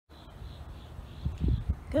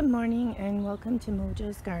Good morning and welcome to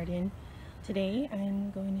Mojo's garden. Today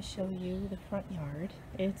I'm going to show you the front yard.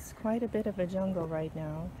 It's quite a bit of a jungle right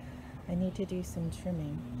now. I need to do some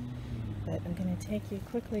trimming, but I'm going to take you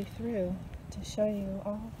quickly through to show you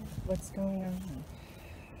all what's going on.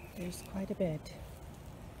 There's quite a bit.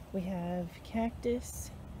 We have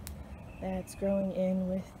cactus that's growing in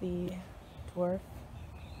with the dwarf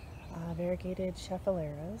variegated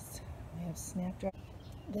chapeleras. We have snapdragon.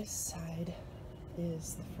 This side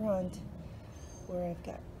is the front where I've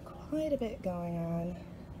got quite a bit going on.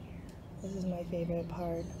 This is my favorite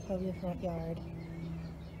part of the front yard.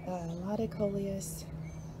 A lot of coleus,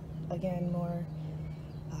 again more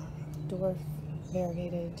dwarf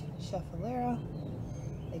variegated chapelera.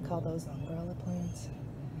 They call those umbrella plants.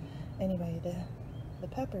 Anyway, the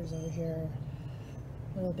peppers over here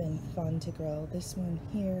have really been fun to grow. This one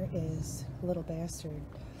here is Little Bastard.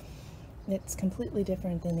 It's completely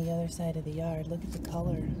different than the other side of the yard. Look at the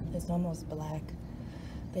color. It's almost black.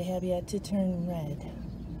 They have yet to turn red.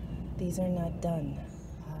 These are not done.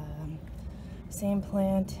 Same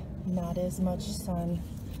plant, not as much sun.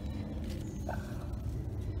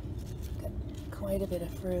 Got quite a bit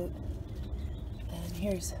of fruit. And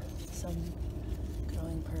here's some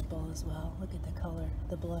growing purple as well. Look at the color.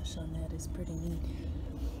 The blush on that is pretty neat.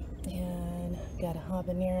 And got a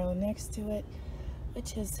habanero next to it,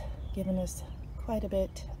 which has given us quite a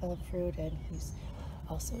bit of fruit, and he's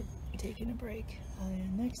also taking a break.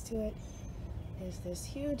 And next to it is this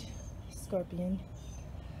huge scorpion.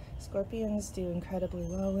 Scorpions do incredibly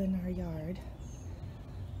well in our yard,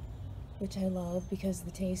 which I love because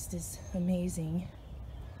the taste is amazing.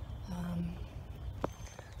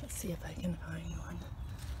 Let's see if I can find one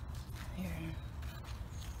here.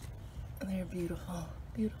 They're beautiful,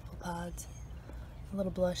 beautiful pods. A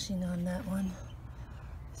little blushing on that one.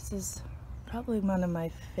 This is probably one of my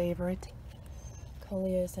favorite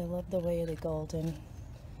coleus. I love the way the golden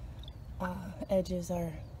edges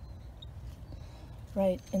are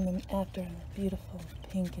right in the after the beautiful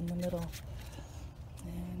pink in the middle.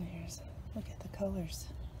 And here's, look at the colors.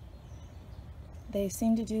 They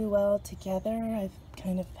seem to do well together. I've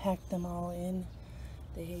kind of packed them all in.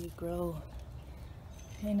 They grow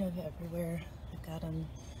kind of everywhere. I've got them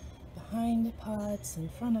behind pots, in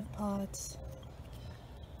front of pots.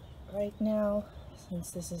 Right now,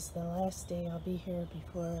 since this is the last day I'll be here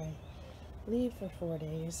before I leave for 4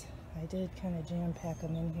 days, I did kind of jam pack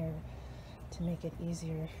them in here to make it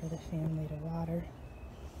easier for the family to water.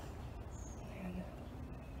 And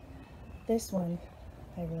this one,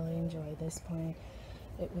 I really enjoy this plant.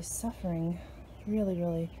 It was suffering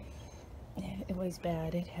really, it was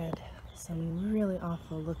bad. It had some really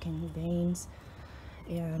awful looking veins,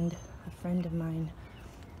 and a friend of mine,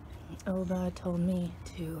 Ova, told me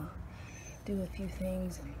to do a few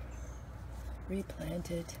things and replant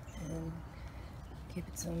it and give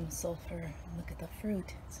it some sulfur. Look at the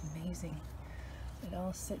fruit, it's amazing. It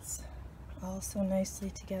all sits all so nicely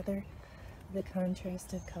together, the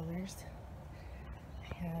contrast of colors.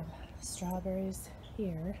 I have strawberries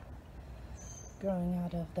here growing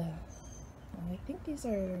out of the, I think these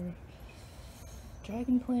are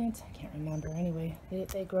dragon plants, I can't remember. Anyway,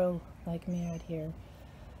 they grow like mad here.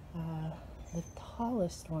 The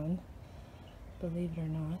tallest one, believe it or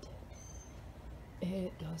not,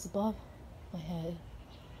 it goes above my head,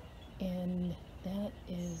 and that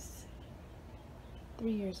is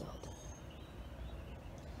 3 years old.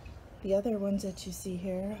 The other ones that you see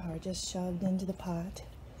here are just shoved into the pot.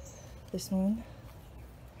 This one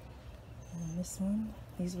and this one.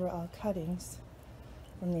 These were all cuttings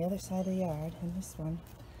from the other side of the yard, and this one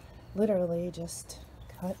literally just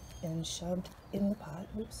cut and shoved in the pot.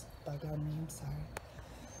 Oops, bug on me, I'm sorry.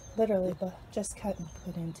 Literally just cut and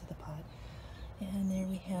put into the pot. And there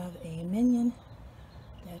we have a minion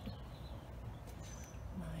that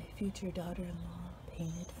my future daughter-in-law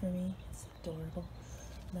painted for me. It's adorable.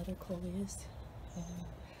 Another coleus.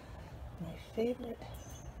 My favorite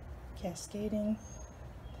cascading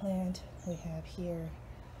plant we have here.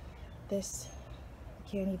 This, I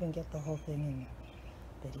can't even get the whole thing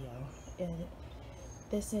in video.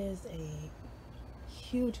 This is a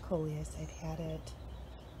huge coleus. I've had it.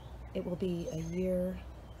 It will be a year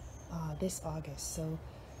this August, so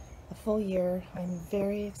a full year. I'm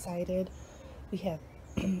very excited. We have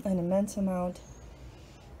an immense amount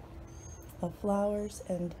of flowers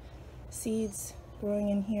and seeds growing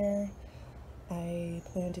in here. I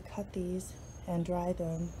plan to cut these and dry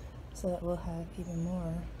them so that we'll have even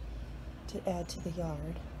more to add to the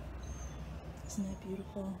yard. Isn't that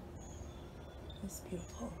beautiful? It's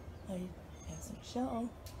beautiful. I have some shell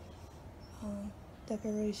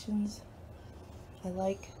decorations. I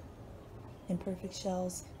like imperfect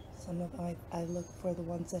shells. Some of I look for the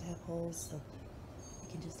ones that have holes, so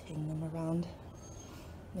you can just hang them around.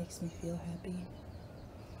 Makes me feel happy.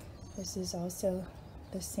 This is also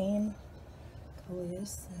the same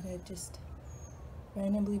coleus that I just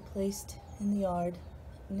randomly placed in the yard.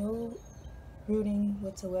 No rooting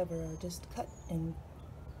whatsoever, just cut and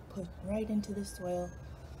put right into the soil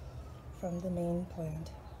from the main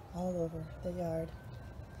plant all over the yard.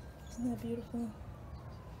 Isn't that beautiful?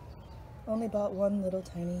 Only bought one little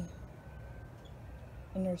tiny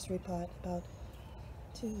nursery pot, about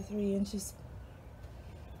 2 or 3 inches,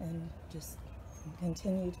 and just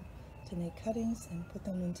continued to make cuttings and put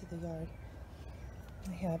them into the yard.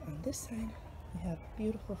 I have on this side, we have a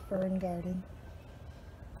beautiful fern garden.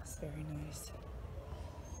 It's very nice.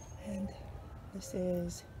 And this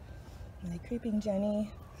is my creeping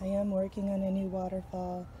Jenny. I am working on a new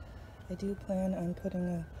waterfall. I do plan on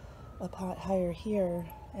putting a pot higher here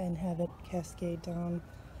and have it cascade down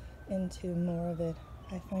into more of it.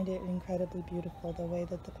 I find it incredibly beautiful the way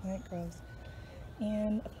that the plant grows.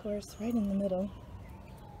 And of course, right in the middle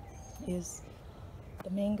is the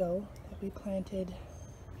mango that we planted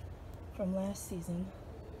from last season,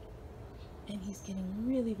 and he's getting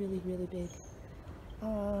really big.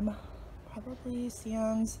 Probably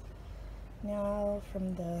Sion's now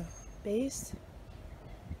from the base.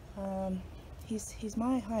 He's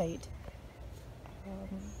my height,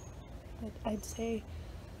 but I'd say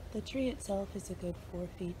the tree itself is a good 4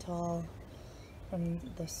 feet tall from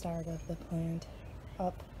the start of the plant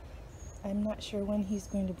up. I'm not sure when he's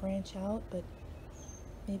going to branch out, but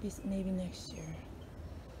maybe next year.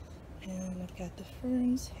 And I've got the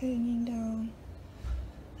ferns hanging down.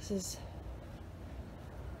 This is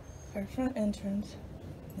our front entrance.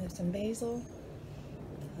 There's some basil,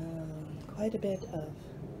 quite a bit of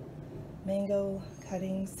mango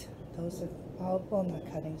cuttings. Those are all, well,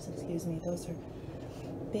 not cuttings, excuse me. Those are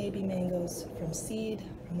baby mangoes from seed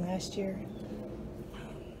from last year.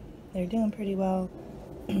 They're doing pretty well.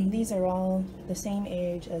 These are all the same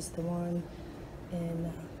age as the one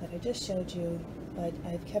that I just showed you, but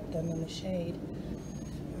I've kept them in the shade.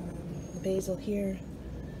 The basil here,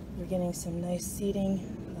 we're getting some nice seeding.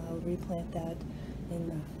 I'll replant that in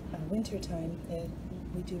the winter time.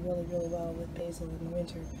 We do really well with basil in the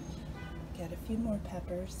winter. Got a few more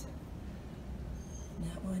peppers. And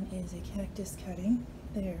that one is a cactus cutting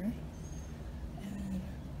there. And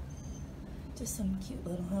just some cute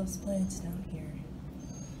little house plants down here.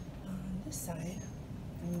 On this side,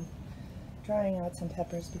 I'm drying out some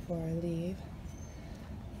peppers before I leave.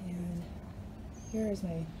 And here is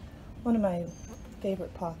one of my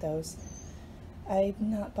favorite pothos. I've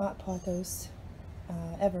not bought pothos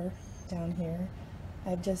ever down here.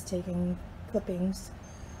 I've just taken clippings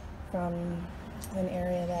from an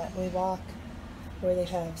area that we walk where they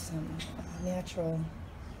have some natural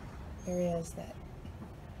areas that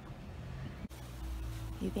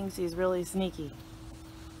he thinks he's really sneaky,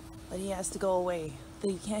 but he has to go away. So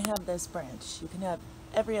you can't have this branch. You can have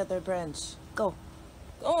every other branch. Go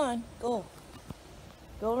on, go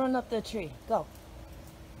run up the tree. Go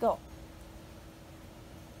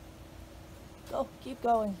keep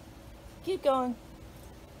going,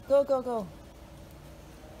 go.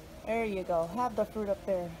 There you go. Have the fruit up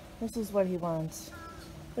there. This is what he wants.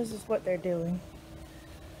 This is what they're doing.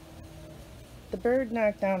 The bird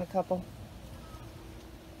knocked down a couple.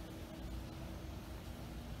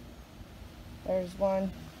 There's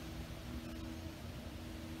one.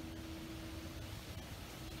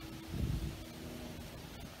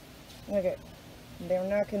 Okay, they're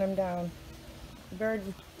knocking them down. The bird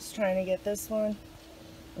is trying to get this one.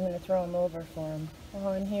 I'm going to throw him over for him.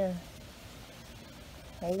 Oh, in here.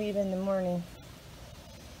 I leave in the morning.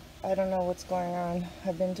 I don't know what's going on.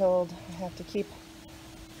 I've been told I have to keep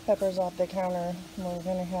peppers off the counter. We're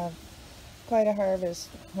going to have quite a harvest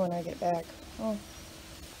when I get back. Oh,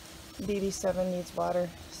 BB7 needs water.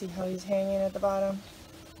 See how he's hanging at the bottom?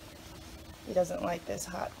 He doesn't like this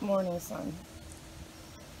hot morning sun.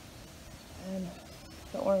 And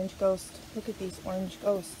the orange ghost. Look at these orange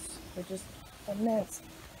ghosts. They're just immense.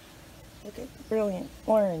 Look at brilliant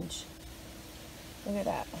orange. Look at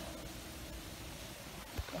that.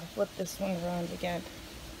 I'll flip this one around again.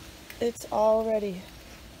 It's all ready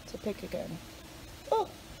to pick again. Oh,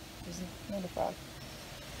 there's another frog.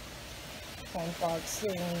 I find frogs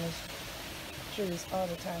sitting in these trees all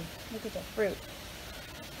the time. Look at the fruit.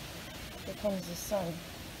 Here comes the sun.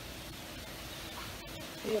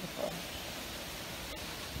 Beautiful.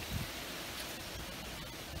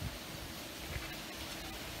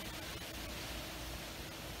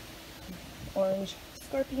 Orange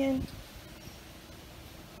scorpion.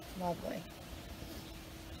 Lovely.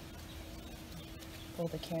 pull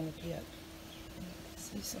the canopy up.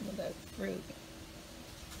 See some of the fruit.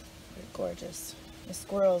 They're gorgeous. The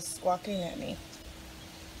squirrel's squawking at me.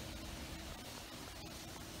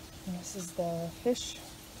 And this is the fish.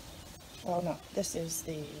 Oh no, this is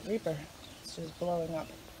the reaper. It's just blowing up.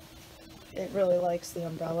 It really likes the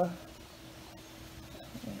umbrella.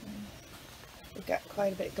 We've got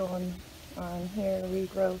quite a bit going on here.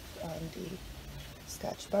 Regrowth on the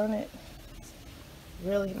Scotch bonnet. It's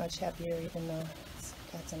really much happier, even though it's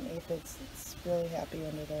got some aphids. It's really happy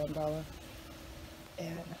under the umbrella.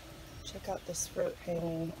 And check out this fruit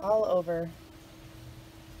hanging all over.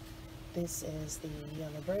 This is the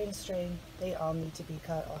yellow brain strain. They all need to be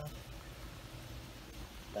cut off.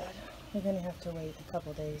 But we're going to have to wait a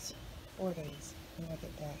couple days, 4 days, when I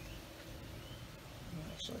get back.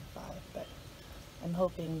 Actually 5, but I'm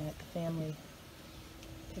hoping that the family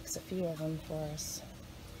picks a few of them for us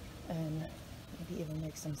and maybe even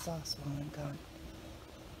make some sauce while I'm gone.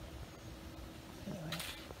 Anyway,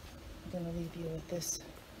 I'm going to leave you with this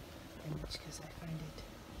image because I find it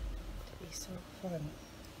to be so fun.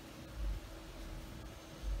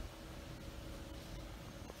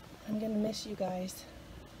 I'm going to miss you guys.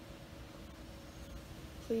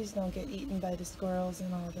 Please don't get eaten by the squirrels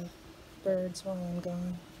and all the birds while I'm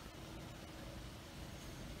gone.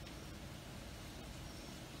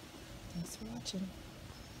 Thanks for watching.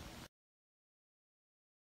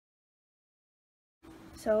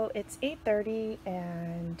 So it's 8:30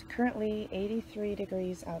 and currently 83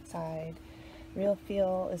 degrees outside. Real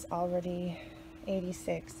feel is already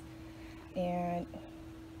 86 and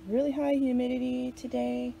really high humidity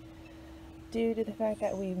today due to the fact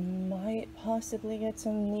that we might possibly get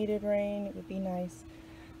some needed rain. It would be nice.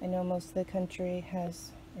 I know most of the country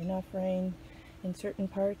has enough rain in certain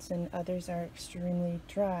parts and others are extremely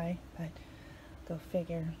dry, but go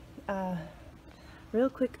figure. Real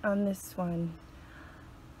quick on this one.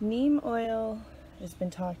 Neem oil has been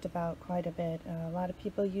talked about quite a bit. A lot of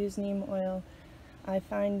people use neem oil. I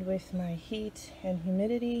find with my heat and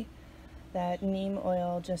humidity that neem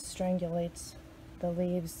oil just strangulates the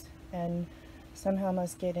leaves and somehow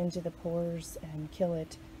must get into the pores and kill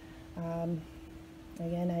it.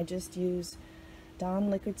 Again, I just use Dawn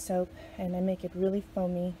liquid soap and I make it really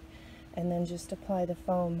foamy and then just apply the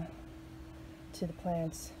foam to the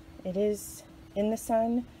plants. It is in the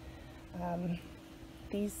sun.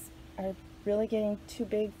 These are really getting too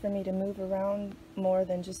big for me to move around more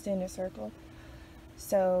than just in a circle.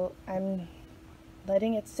 So I'm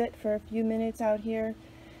letting it sit for a few minutes out here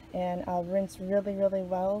and I'll rinse really, really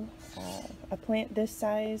well. A plant this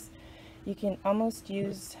size, you can almost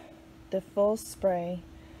use the full spray.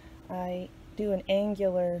 I do an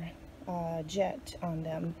angular jet on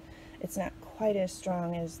them. It's not quite as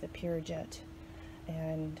strong as the pure jet.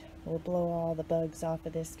 And we'll blow all the bugs off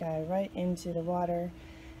of this guy right into the water,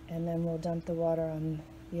 and then we'll dump the water on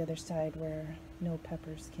the other side where no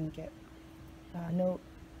peppers can get, no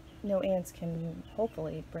ants can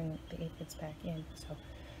hopefully bring the aphids back in. So,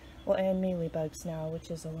 well, and mealy bugs now,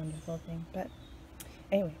 which is a wonderful thing. But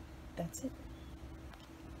anyway, that's it.